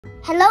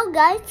Hello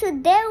guys,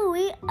 today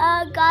we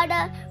are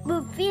gonna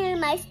reveal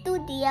my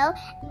studio.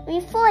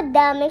 Before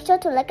that, make sure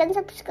to like and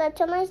subscribe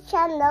to my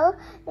channel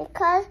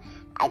because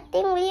I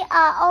think we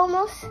are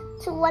almost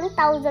to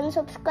 1,000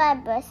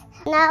 subscribers.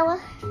 Now,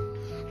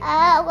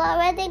 we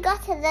already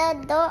got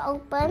the door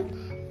open.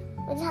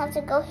 We just have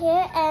to go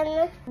here,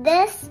 and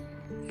this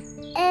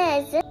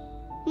is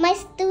my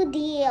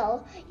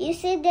studio. You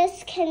see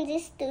this Kenzie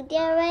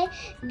studio right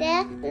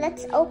there?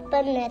 Let's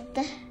open it.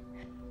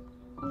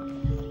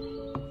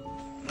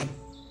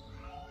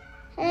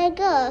 There you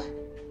go.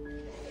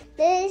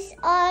 These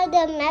are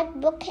the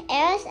Macbook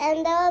Airs,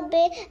 and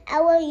I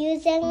will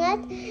using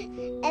it.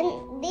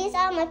 And these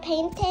are my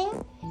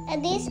painting.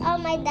 And these are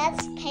my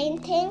dad's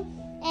painting.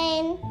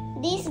 And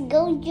these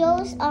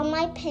Gojos are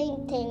my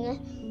painting.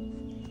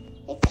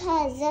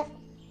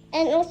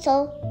 And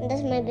also,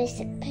 that's my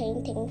basic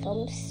painting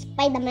from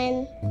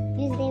Spider-Man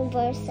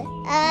universe.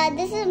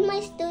 This is my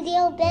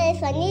studio bed.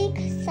 If I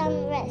need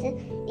some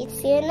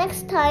rest, see you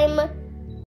next time.